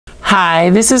Hi,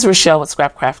 this is Rachelle with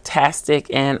Scrapcraftastic,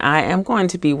 and I am going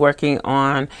to be working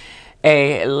on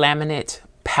a laminate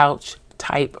pouch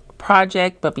type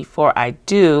project. But before I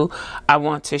do, I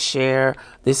want to share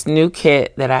this new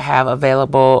kit that I have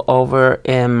available over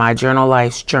in my Journal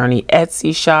Life's Journey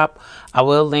Etsy shop. I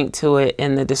will link to it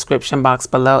in the description box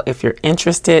below if you're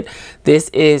interested. This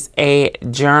is a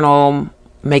journal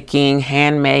making,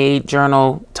 handmade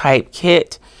journal type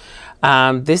kit.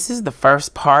 This is the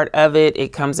first part of it.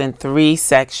 It comes in 3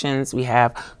 sections. We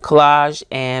have collage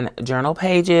and journal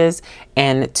pages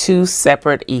and 2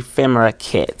 separate ephemera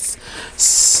kits.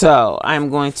 So I'm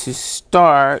going to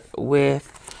start with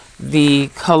the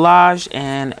collage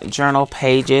and journal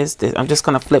pages. I'm just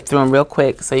going to flip through them real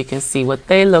quick so you can see what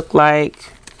they look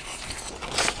like.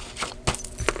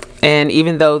 And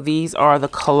even though these are the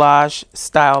collage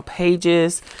style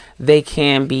pages, they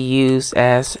can be used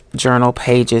as journal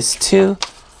pages too.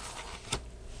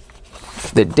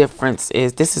 The difference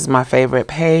is this is my favorite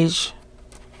page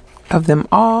of them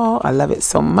all. I love it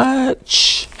so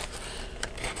much.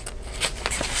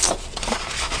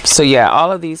 So yeah,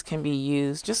 all of these can be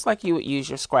used just like you would use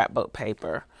your scrapbook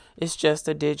paper. It's just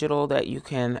a digital that you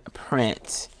can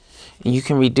print. And you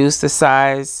can reduce the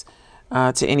size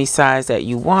to any size that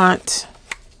you want.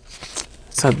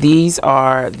 So these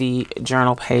are the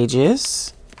journal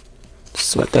pages. This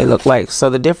is what they look like. So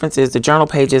the difference is the journal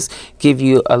pages give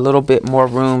you a little bit more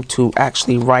room to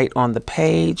actually write on the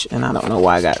page. And I don't know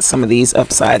why I got some of these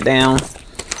upside down.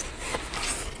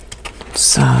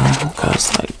 So it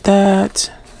goes like that.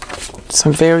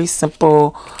 Some very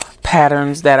simple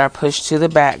patterns that are pushed to the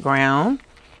background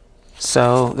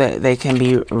so that they can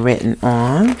be written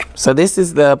on. So this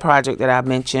is the project that I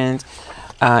mentioned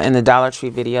in the Dollar Tree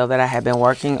video that I have been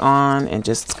working on and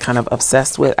just kind of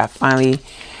obsessed with. I finally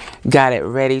got it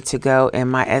ready to go in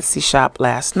my Etsy shop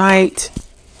last night.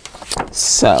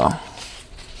 So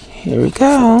here we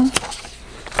go.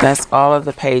 That's all of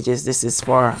the pages. This is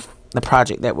for the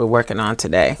project that we're working on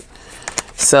today.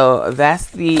 So that's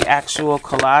the actual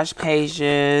collage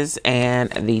pages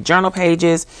and the journal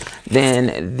pages.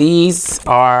 Then these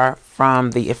are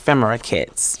from the ephemera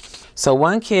kits. So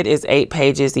one kit is 8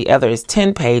 pages, the other is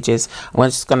 10 pages. I'm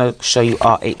just going to show you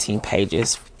all 18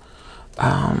 pages.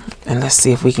 And let's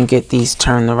see if we can get these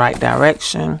turned the right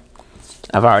direction.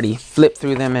 I've already flipped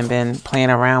through them and been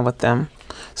playing around with them.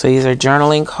 So these are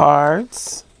journaling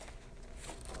cards.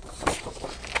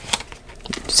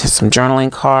 Just some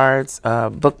journaling cards,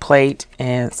 book plate,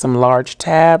 and some large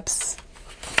tabs.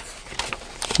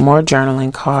 More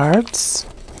journaling cards.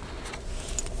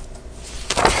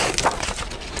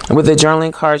 With the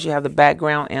journaling cards, you have the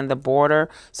background and the border.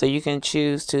 So you can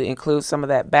choose to include some of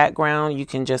that background. You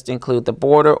can just include the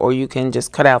border, or you can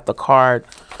just cut out the card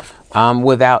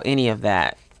without any of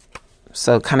that.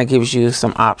 So it kind of gives you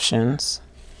some options.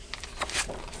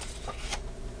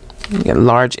 You get a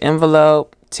large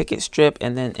envelope, ticket strip,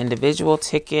 and then individual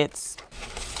tickets.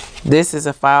 This is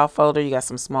a file folder. You got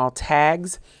some small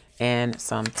tags and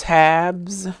some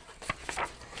tabs.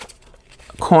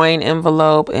 Coin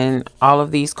envelope, and all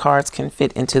of these cards can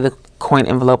fit into the coin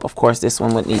envelope. Of course, this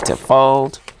one would need to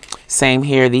fold. Same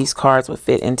here. These cards would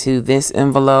fit into this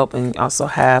envelope, and also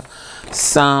have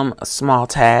some small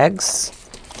tags,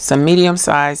 some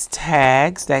medium-sized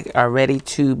tags that are ready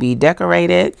to be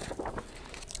decorated,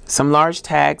 some large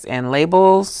tags and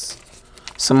labels,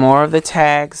 some more of the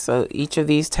tags. So each of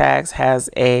these tags has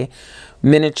a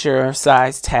miniature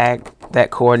size tag that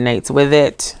coordinates with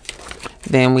it.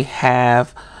 Then we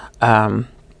have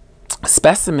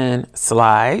specimen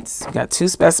slides. We got 2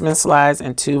 specimen slides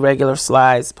and 2 regular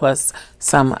slides, plus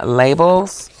some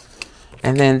labels.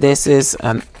 And then this is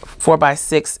a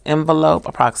 4x6 envelope,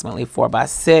 approximately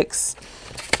 4x6.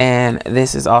 And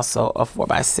this is also a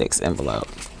 4x6 envelope.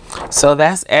 So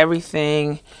that's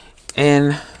everything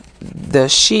in the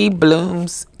She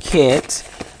Blooms kit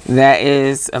that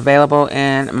is available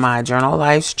in my Journal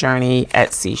Life's Journey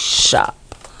Etsy shop.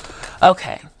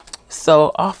 Okay,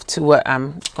 so off to what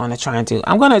I'm going to try and do.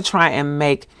 I'm going to try and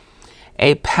make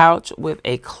a pouch with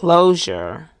a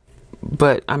closure,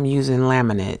 but I'm using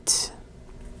laminate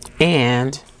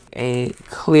and a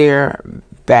clear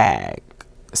bag.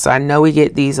 So I know we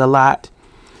get these a lot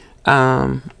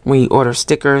when you order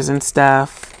stickers and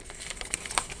stuff.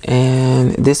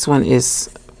 And this one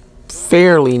is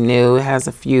fairly new. It has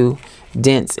a few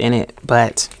dents in it,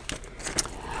 but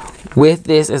with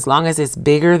this, as long as it's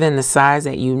bigger than the size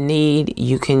that you need,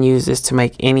 you can use this to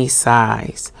make any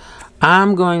size.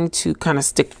 I'm going to kind of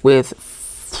stick with,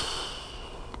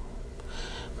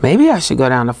 maybe I should go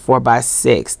down to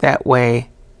 4x6. That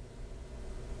way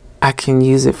I can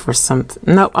use it for something.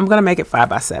 No, I'm going to make it 5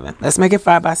 by 7. Let's make it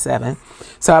 5 by 7.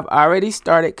 So I've already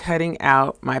started cutting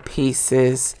out my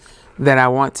pieces that I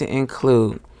want to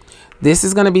include. This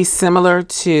is going to be similar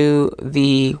to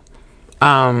the,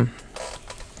 let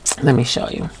me show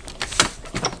you.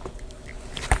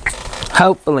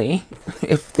 Hopefully,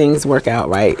 if things work out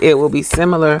right, it will be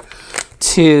similar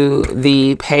to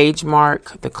the page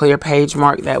mark, the clear page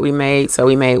mark that we made. So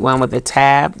we made one with a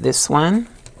tab, this one.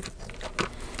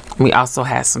 We also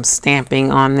had some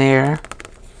stamping on there.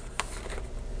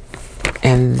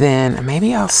 And then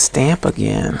maybe I'll stamp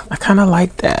again. I kind of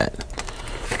like that.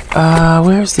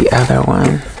 Where's the other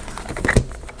one?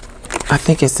 I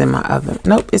think it's in my other,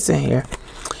 nope, it's in here.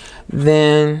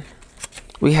 Then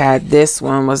we had this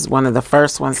one, was one of the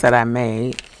first ones that I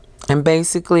made. And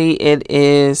basically it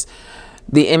is,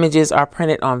 the images are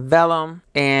printed on vellum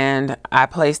and I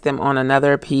placed them on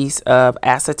another piece of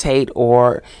acetate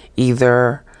or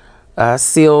either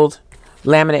sealed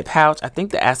laminate pouch. I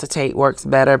think the acetate works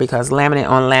better because laminate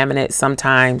on laminate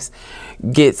sometimes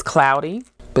gets cloudy.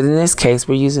 But in this case,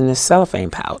 we're using this cellophane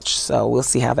pouch. So we'll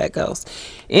see how that goes.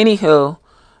 Anywho,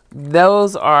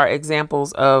 those are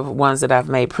examples of ones that I've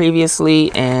made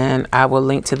previously, and I will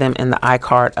link to them in the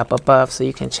iCard up above so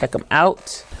you can check them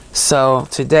out. So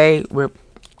today we're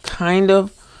kind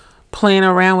of playing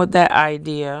around with that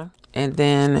idea and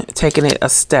then taking it a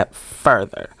step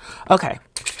further. Okay,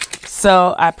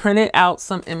 so I printed out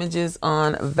some images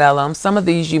on vellum. Some of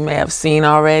these you may have seen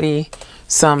already,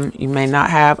 some you may not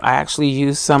have. I actually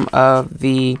used some of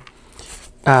the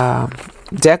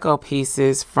deco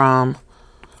pieces from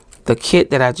the kit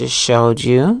that I just showed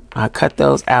you. I cut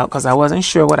those out because I wasn't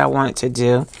sure what I wanted to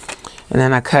do. And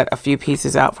then I cut a few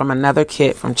pieces out from another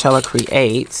kit from CHELA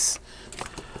Creates.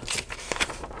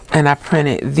 And I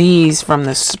printed these from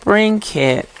the spring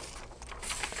kit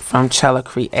from CHELA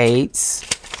Creates.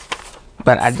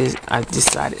 But I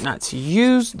decided not to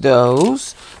use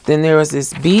those. Then there was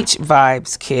this Beach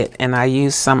Vibes kit, and I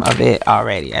used some of it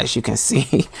already. As you can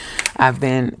see, I've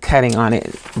been cutting on it.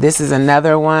 This is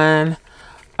another one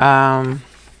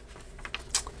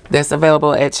that's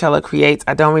available at CHELA Creates.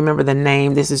 I don't remember the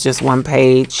name. This is just one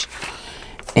page,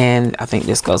 and I think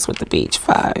this goes with the Beach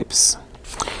Vibes.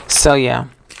 So yeah,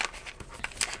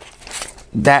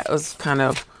 that was kind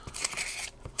of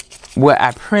what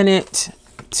I printed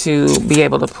to be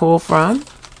able to pull from.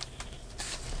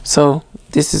 So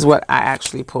this is what I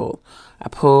actually pulled. I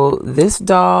pulled this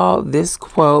doll, this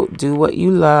quote, "Do what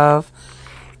you love,"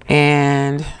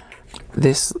 and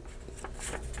this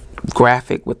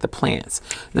graphic with the plants.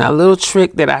 Now, a little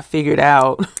trick that I figured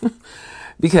out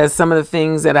because some of the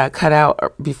things that I cut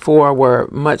out before were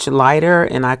much lighter,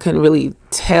 and I couldn't really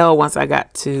tell once I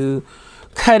got to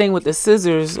cutting with the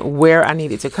scissors where I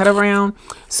needed to cut around.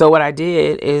 So what I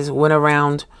did is went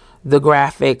around the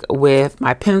graphic with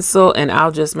my pencil, and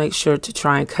I'll just make sure to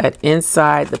try and cut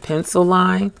inside the pencil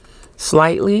line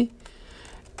slightly,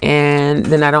 and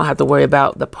then I don't have to worry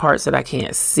about the parts that I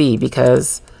can't see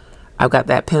because I've got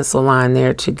that pencil line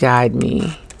there to guide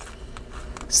me.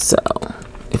 So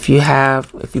if you're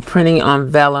printing on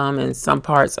vellum and some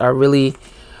parts are really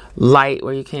light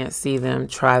where you can't see them,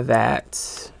 try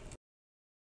that.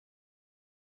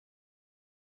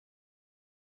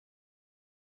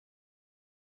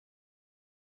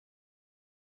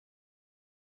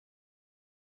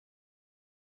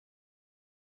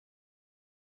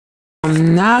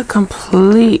 I'm not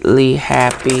completely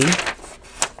happy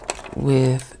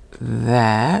with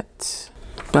that,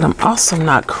 but I'm also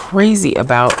not crazy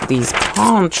about these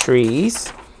palm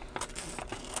trees.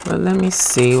 But let me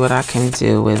see what I can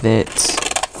do with it.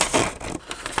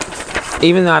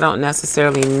 Even though I don't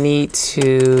necessarily need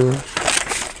to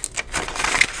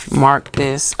mark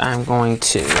this, I'm going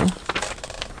to.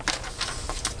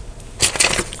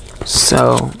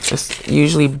 So it's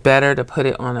usually better to put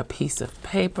it on a piece of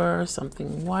paper,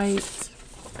 something white.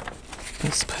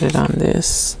 Let's put it on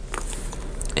this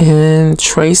and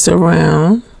trace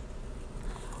around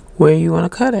where you want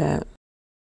to cut at.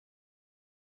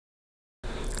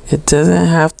 It doesn't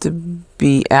have to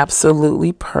be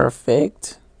absolutely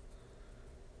perfect.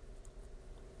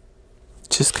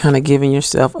 Just kind of giving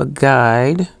yourself a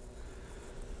guide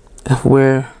of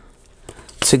where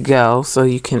to go so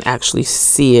you can actually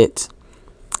see it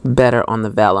better on the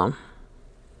vellum.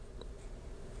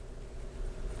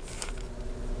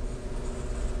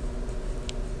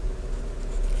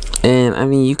 And I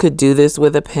mean, you could do this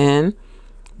with a pen,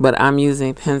 but I'm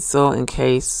using pencil in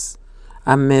case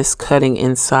I miss cutting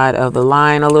inside of the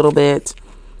line a little bit.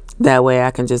 That way I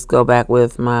can just go back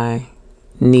with my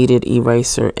kneaded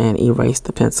eraser and erase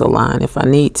the pencil line if I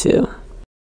need to.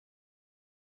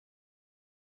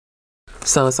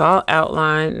 So it's all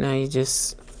outlined. Now you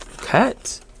just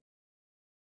cut.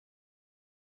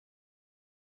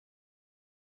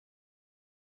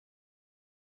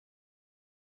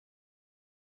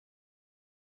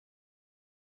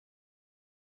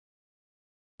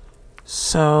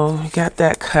 So we got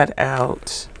that cut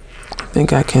out. I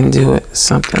think I can do it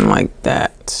something like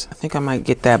that. I think I might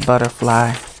get that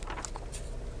butterfly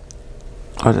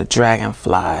or the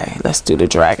dragonfly. Let's do the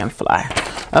dragonfly.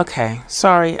 Okay,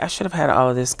 sorry, I should have had all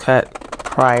of this cut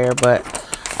prior, but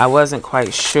I wasn't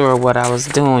quite sure what I was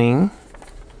doing.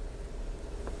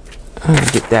 I'm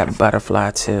gonna get that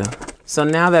butterfly too. So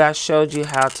now that I showed you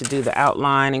how to do the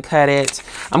outline and cut it,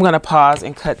 I'm gonna pause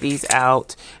and cut these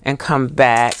out and come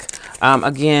back.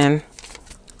 Again,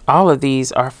 all of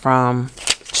these are from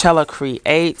CHELA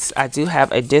Creates. I do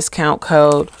have a discount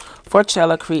code for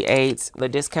CHELA Creates. The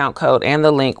discount code and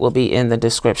the link will be in the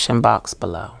description box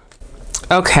below.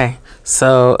 Okay,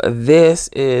 so this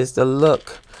is the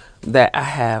look that I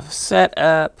have set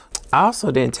up. I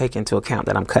also didn't take into account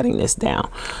that I'm cutting this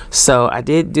down. So I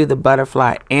did do the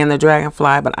butterfly and the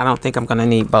dragonfly, but I don't think I'm gonna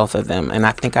need both of them. And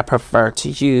I think I prefer to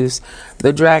use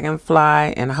the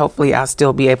dragonfly, and hopefully I'll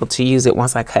still be able to use it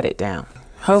once I cut it down.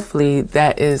 Hopefully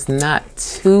that is not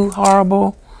too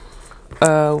horrible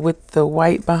with the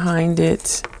white behind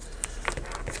it.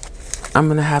 I'm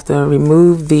gonna have to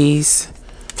remove these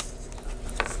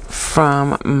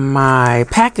from my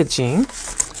packaging,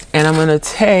 and I'm gonna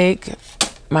take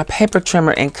my paper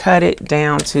trimmer and cut it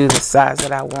down to the size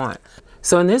that I want.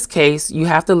 So in this case, you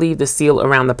have to leave the seal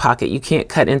around the pocket. You can't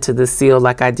cut into the seal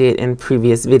like I did in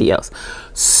previous videos.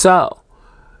 So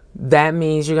that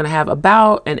means you're gonna have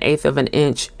about 1/8 of an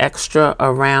inch extra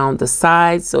around the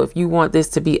sides. So if you want this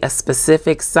to be a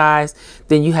specific size,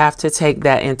 then you have to take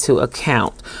that into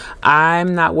account.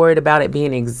 I'm not worried about it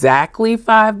being exactly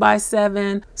 5 by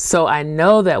 7. So I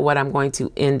know that what I'm going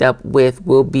to end up with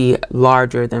will be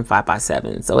larger than 5 by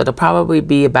 7. So it'll probably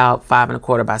be about 5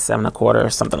 1/4 by 7 1/4 or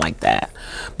something like that.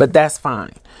 But that's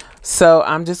fine. So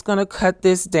I'm just gonna cut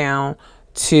this down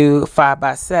to 5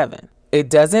 by 7. It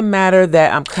doesn't matter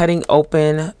that I'm cutting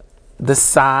open the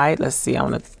side. Let's see, I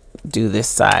want to do this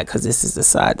side because this is the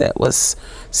side that was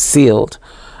sealed.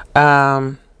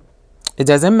 It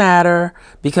doesn't matter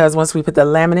because once we put the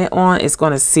laminate on, it's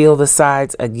going to seal the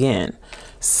sides again.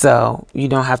 So you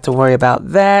don't have to worry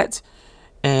about that.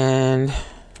 And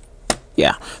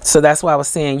yeah, so that's why I was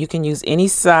saying you can use any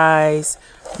size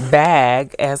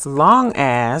bag as long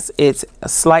as it's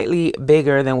slightly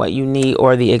bigger than what you need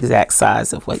or the exact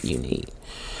size of what you need.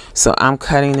 So I'm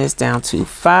cutting this down to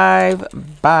 5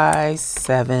 by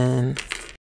 7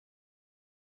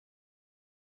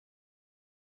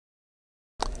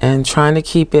 and trying to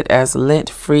keep it as lint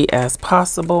free as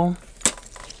possible,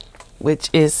 which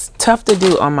is tough to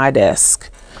do on my desk.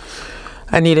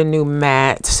 I need a new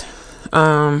mat.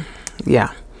 Yeah,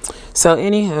 so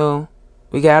anywho,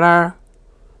 we got our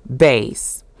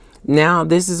base. Now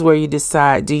this is where you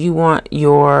decide, do you want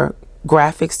your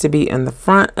graphics to be in the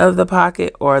front of the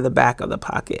pocket or the back of the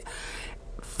pocket?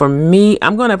 For me,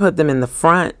 I'm going to put them in the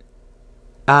front.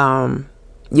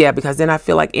 Yeah, because then I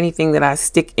feel like anything that I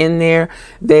stick in there,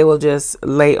 they will just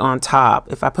lay on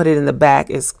top. If I put it in the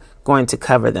back, it's going to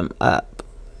cover them up.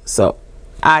 So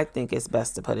I think it's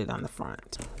best to put it on the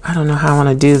front. I don't know how I want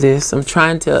to do this. I'm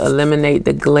trying to eliminate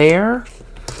the glare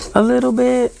a little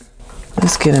bit.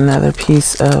 Let's get another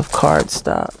piece of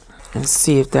cardstock and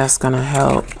see if that's gonna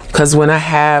help. Because when I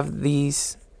have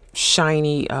these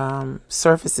shiny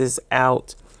surfaces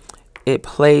out, it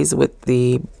plays with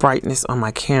the brightness on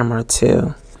my camera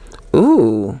too.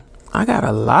 Ooh, I got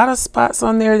a lot of spots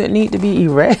on there that need to be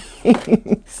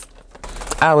erased.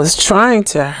 I was trying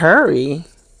to hurry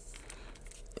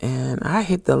and I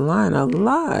hit the line a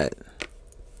lot.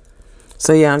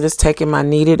 So yeah, I'm just taking my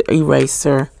kneaded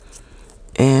eraser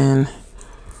and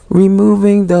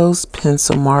removing those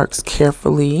pencil marks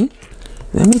carefully.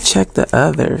 Let me check the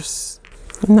others.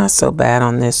 I'm not so bad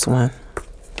on this one.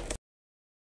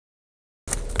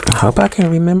 I hope I can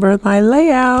remember my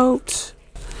layout.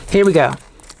 Here we go.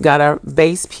 Got our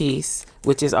base piece,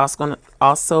 which is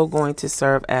also going to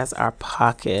serve as our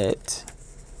pocket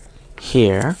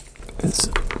here. Let's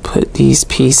put these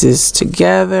pieces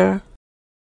together.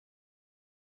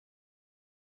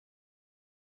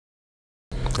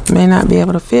 May not be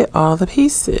able to fit all the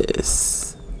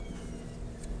pieces.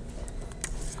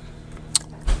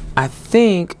 I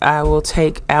think I will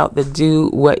take out the do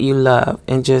what you love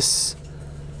and just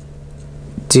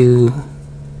do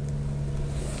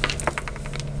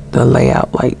the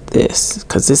layout like this,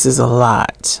 because this is a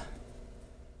lot.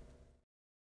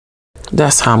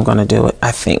 That's how I'm going to do it,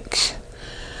 I think.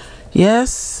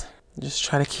 Yes, Just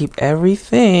try to keep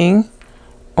everything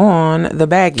on the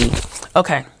baggie.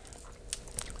 Okay,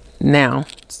 now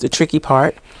it's the tricky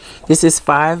part. This is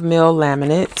 5mm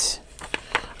laminate.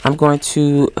 I'm going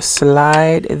to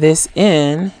slide this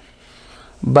in,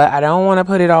 but I don't want to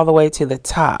put it all the way to the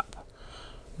top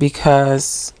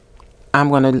because I'm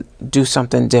going to do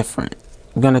something different.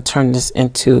 I'm going to turn this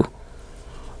into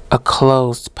a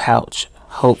closed pouch,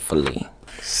 hopefully.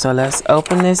 So let's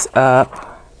open this up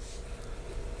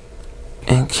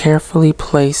and carefully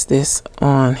place this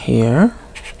on here.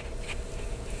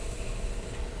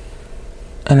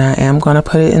 And I am going to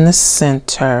put it in the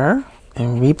center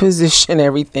and reposition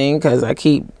everything because I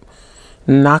keep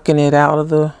knocking it out of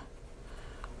the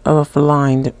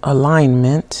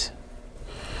alignment.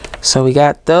 So we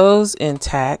got those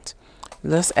intact.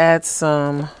 Let's add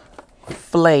some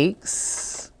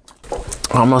flakes.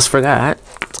 Almost forgot.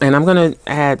 And I'm going to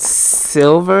add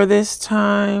silver this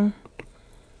time.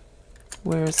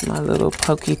 Where's my little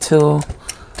pokey tool?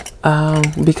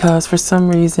 Because for some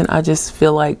reason I just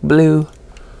feel like blue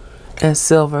and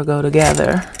silver go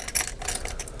together.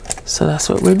 So that's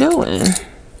what we're doing.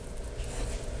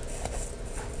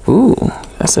 Ooh,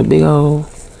 that's a big old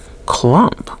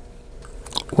clump.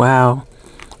 Wow,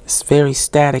 it's very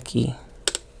staticky.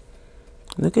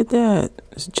 Look at that,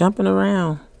 it's jumping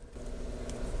around.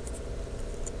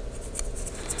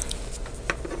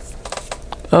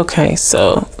 Okay,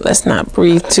 so let's not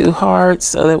breathe too hard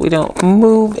so that we don't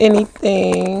move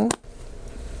anything.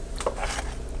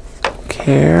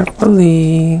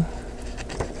 Carefully.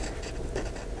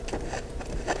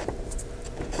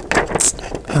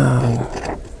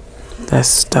 That's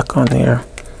stuck on there.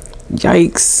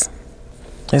 Yikes.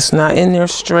 It's not in there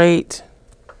straight,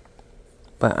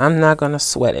 but I'm not gonna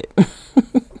sweat it.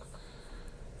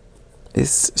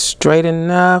 It's straight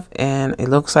enough and it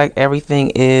looks like everything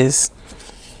is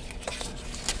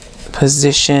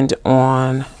positioned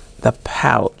on the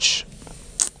pouch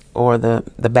or the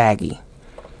baggie.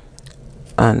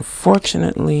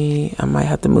 Unfortunately, I might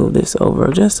have to move this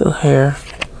over just a hair.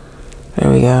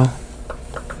 There we go.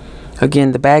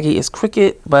 Again, the baggie is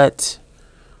crooked, but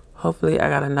hopefully I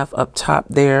got enough up top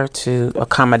there to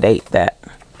accommodate that.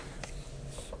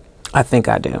 I think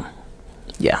I do.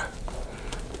 Yeah,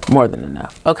 more than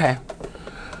enough. Okay,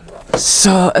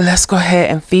 so let's go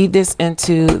ahead and feed this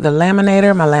into the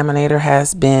laminator. My laminator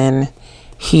has been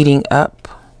heating up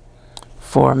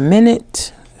for a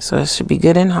minute, so it should be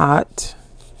good and hot.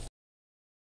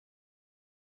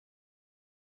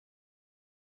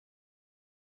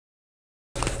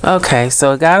 Okay,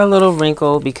 so it got a little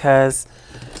wrinkle because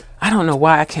I don't know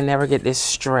why I can never get this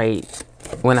straight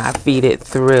when I feed it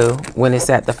through when it's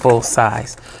at the full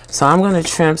size. So I'm going to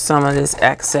trim some of this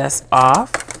excess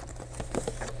off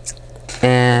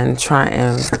and try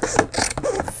and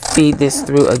feed this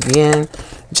through again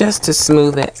just to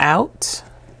smooth it out.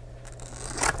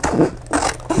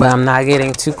 But I'm not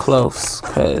getting too close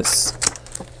because,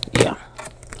 yeah.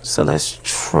 So let's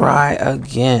try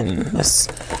again. Let's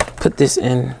put this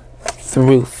in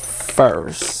through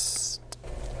first.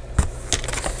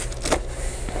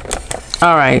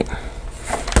 All right,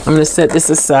 I'm gonna set this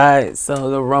aside so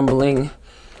the rumbling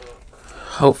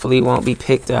hopefully won't be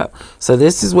picked up. So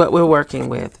this is what we're working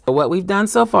with. What we've done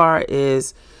so far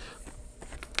is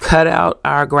cut out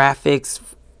our graphics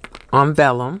on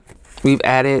vellum. We've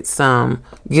added some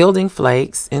gilding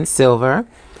flakes in silver.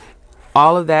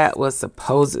 All of that was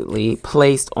supposedly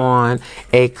placed on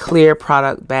a clear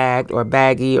product bag or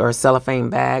baggie or cellophane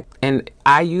bag. And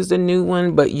I used a new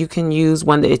one, but you can use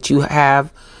one that you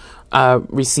have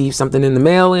received something in the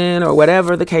mail in or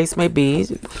whatever the case may be.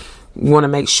 You want to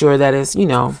make sure that it's, you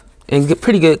know, in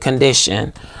pretty good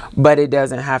condition, but it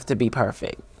doesn't have to be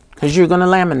perfect because you're going to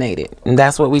laminate it. And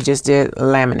that's what we just did,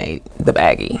 laminate the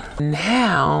baggie.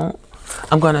 Now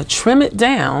I'm going to trim it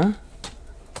down.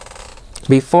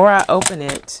 Before I open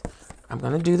it, I'm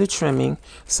going to do the trimming.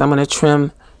 So I'm going to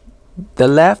trim the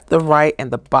left, the right, and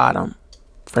the bottom.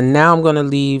 For now, I'm going to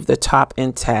leave the top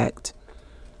intact.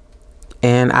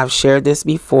 And I've shared this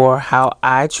before. How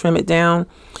I trim it down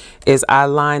is I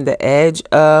line the edge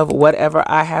of whatever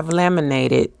I have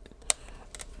laminated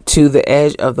to the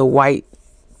edge of the white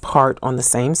part on the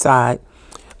same side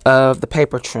of the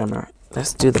paper trimmer.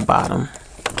 Let's do the bottom.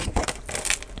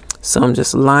 So I'm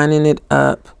just lining it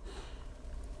up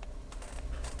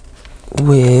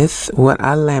with what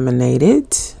I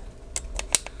laminated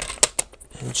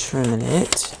and trimming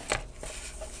it.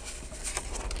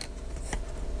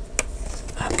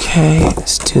 Okay,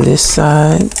 let's do this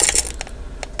side.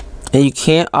 And you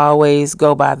can't always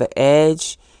go by the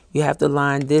edge. You have to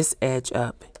line this edge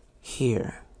up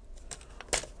here,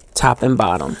 top and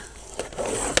bottom.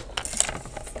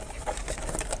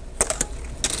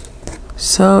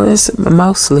 So it's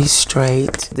mostly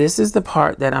straight. This is the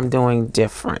part that I'm doing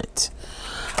different.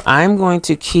 I'm going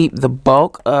to keep the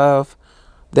bulk of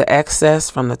the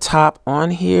excess from the top on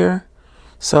here.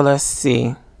 So let's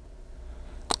see.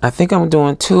 I think I'm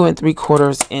doing 2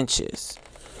 3/4 inches.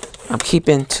 I'm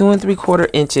keeping 2 3/4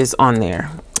 inches on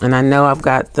there. And I know I've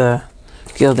got the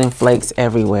gilding flakes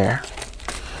everywhere.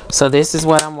 So this is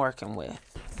what I'm working with.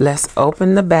 Let's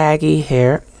open the baggie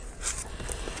here.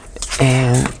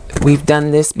 And we've done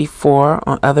this before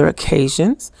on other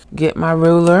occasions. Get my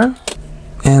ruler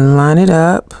and line it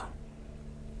up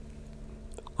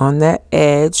on that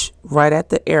edge right at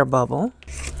the air bubble.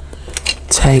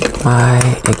 Take my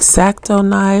X-Acto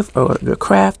knife or your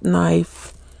craft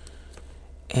knife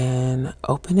and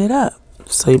open it up.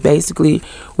 So basically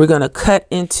we're going to cut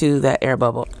into that air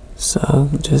bubble. So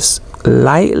just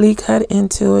lightly cut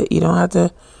into it. You don't have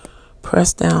to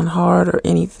press down hard or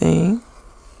anything,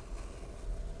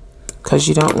 because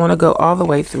you don't want to go all the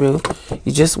way through.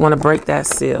 You just want to break that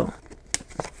seal.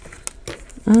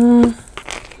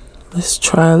 Let's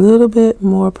try a little bit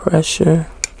more pressure.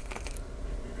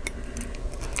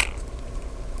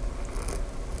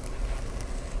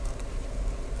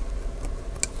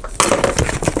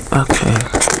 Okay,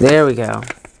 there we go.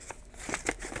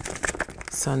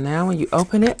 So now when you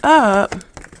open it up,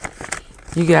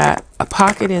 you got a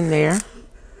pocket in there,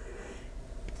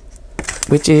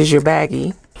 which is your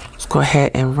baggie. Let's go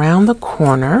ahead and round the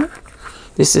corner.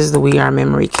 This is the We Are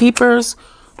Memory Keepers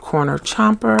corner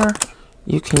chomper.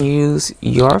 You can use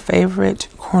your favorite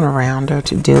corner rounder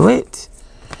to do it.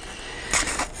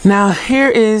 Now here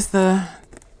is the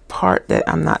part that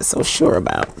I'm not so sure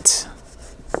about.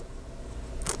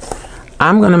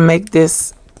 I'm gonna make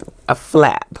this a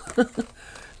flap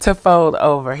to fold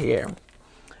over here.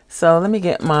 So let me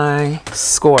get my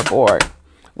scoreboard.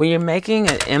 When you're making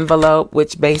an envelope,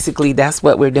 which basically that's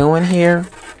what we're doing here,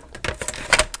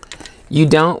 you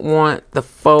don't want the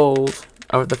fold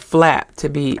or the flap to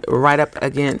be right up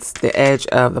against the edge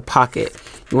of the pocket.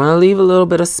 You want to leave a little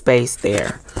bit of space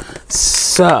there.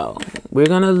 So we're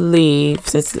going to leave,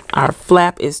 since our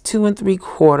flap is 2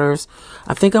 3/4,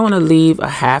 I think I want to leave a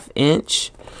 1/2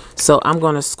 inch. So I'm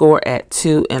going to score at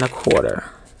 2 1/4.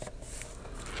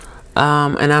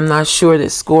 And I'm not sure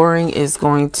that scoring is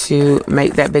going to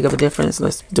make that big of a difference.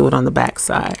 Let's do it on the back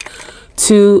side.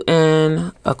 2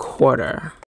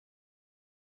 1/4.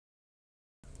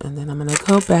 And then I'm going to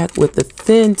go back with the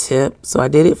thin tip. So I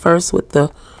did it first with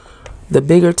the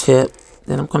bigger tip.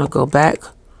 Then I'm going to go back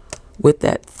with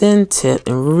that thin tip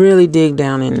and really dig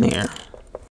down in there.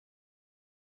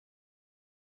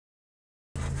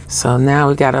 So now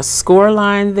we got a score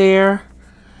line there.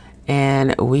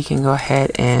 And we can go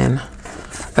ahead and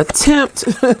attempt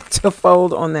to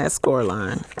fold on that score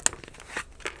line.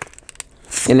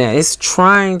 And now it's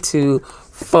trying to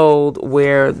fold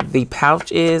where the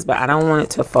pouch is, but I don't want it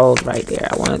to fold right there.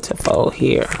 I want it to fold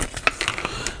here.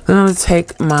 Then I'm going to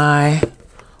take my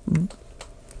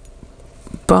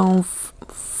bone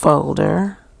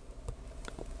folder,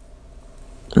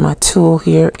 my tool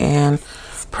here, and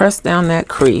press down that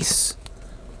crease.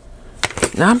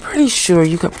 Now I'm pretty sure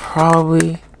you could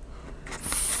probably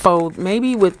fold,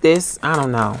 maybe with this, I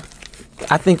don't know.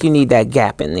 I think you need that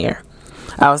gap in there.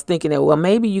 I was thinking that, well,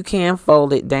 maybe you can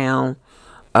fold it down,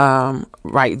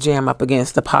 right jam up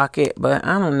against the pocket, but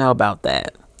I don't know about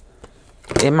that.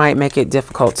 It might make it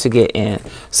difficult to get in.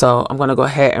 So I'm going to go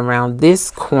ahead and round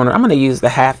this corner. I'm going to use the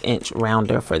 1/2 inch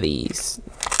rounder for these.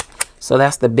 So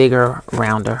that's the bigger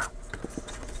rounder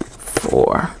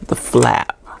for the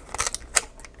flap.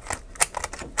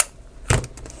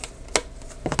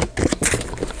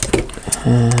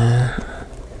 There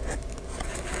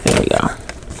we go.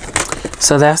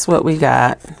 So that's what we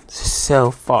got so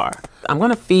far. I'm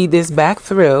going to feed this back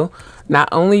through, not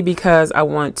only because I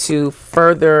want to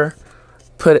further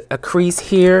put a crease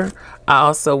here, I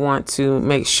also want to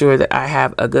make sure that I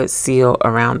have a good seal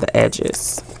around the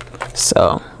edges.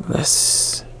 So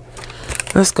let's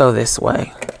go this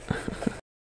way.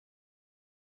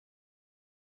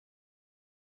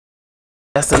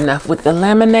 That's enough with the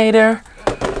laminator.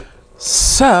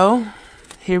 So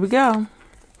here we go.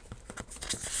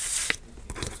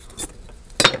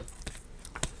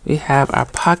 We have our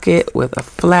pocket with a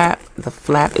flap. The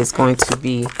flap is going to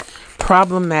be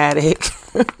problematic.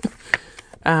 You're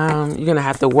gonna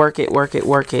have to work it,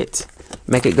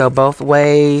 make it go both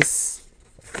ways.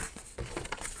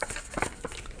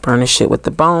 Burnish it with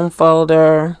the bone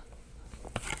folder.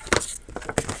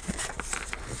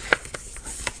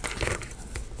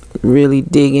 Really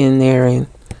dig in there and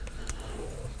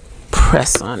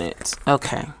press on it.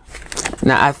 Okay.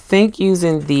 Now I think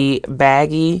using the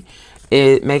baggie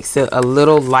It makes it a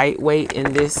little lightweight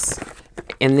in this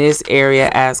area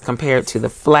as compared to the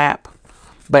flap,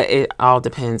 but it all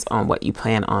depends on what you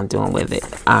plan on doing with it.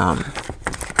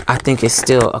 I think it's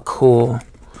still a cool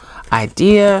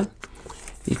idea.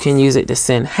 You can use it to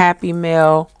send happy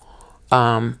mail,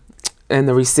 and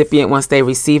the recipient, once they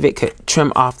receive it, could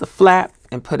trim off the flap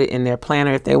and put it in their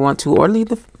planner if they want to, or leave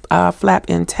the flap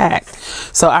intact.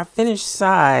 So our finished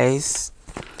size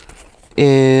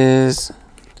is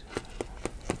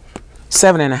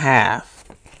 7.5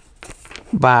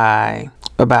 by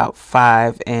about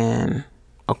 5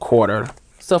 1/4.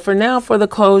 So for now, for the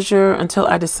closure, until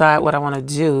I decide what I want to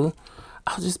do,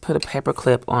 I'll just put a paper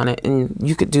clip on it, and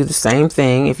you could do the same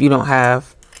thing if you don't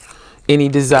have any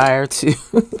desire to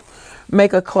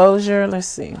make a closure. Let's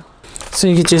see. So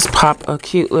you could just pop a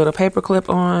cute little paper clip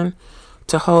on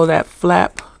to hold that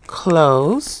flap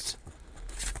closed,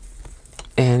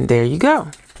 and there you go.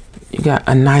 You got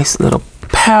a nice little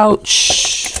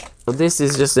pouch. This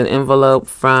is just an envelope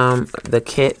from the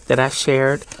kit that I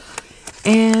shared,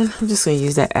 and I'm just going to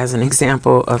use that as an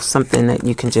example of something that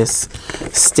you can just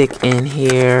stick in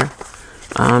here.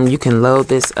 You can load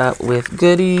this up with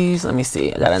goodies. Let me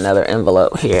see, I got another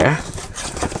envelope here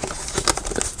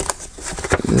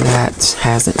that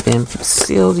hasn't been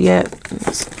sealed yet.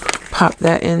 Let's pop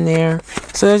that in there.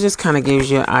 So it just kind of gives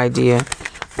you an idea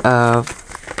of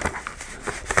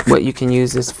what you can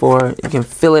use this for. You can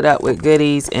fill it up with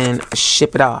goodies and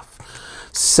ship it off.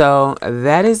 So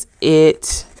that is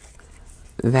it.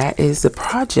 That is the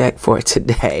project for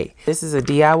today. This is a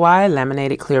DIY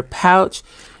laminated clear pouch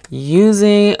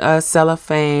using a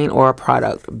cellophane or a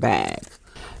product bag.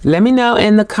 Let me know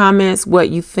in the comments what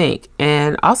you think,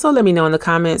 and also let me know in the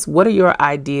comments what are your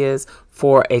ideas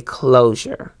for a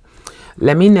closure.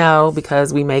 Let me know,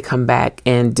 because we may come back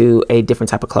and do a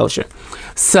different type of closure.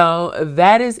 So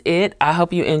that is it. I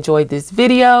hope you enjoyed this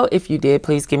video. If you did,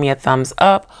 please give me a thumbs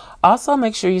up. Also,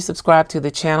 make sure you subscribe to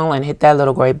the channel and hit that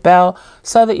little gray bell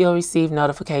so that you'll receive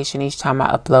notification each time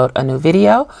I upload a new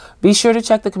video. Be sure to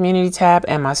check the community tab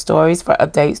and my stories for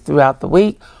updates throughout the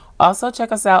week. Also,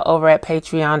 check us out over at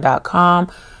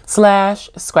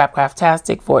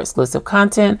patreon.com/Scrapcraftastic for exclusive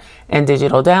content and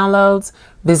digital downloads.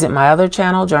 Visit my other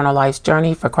channel, Journal Life's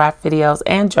Journey, for craft videos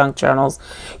and junk journals.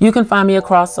 You can find me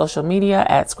across social media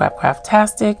at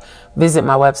Scrapcraftastic. Visit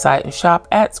my website and shop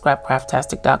at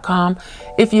Scrapcraftastic.com.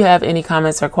 If you have any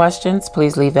comments or questions,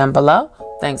 please leave them below.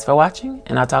 Thanks for watching,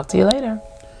 and I'll talk to you later.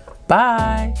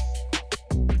 Bye.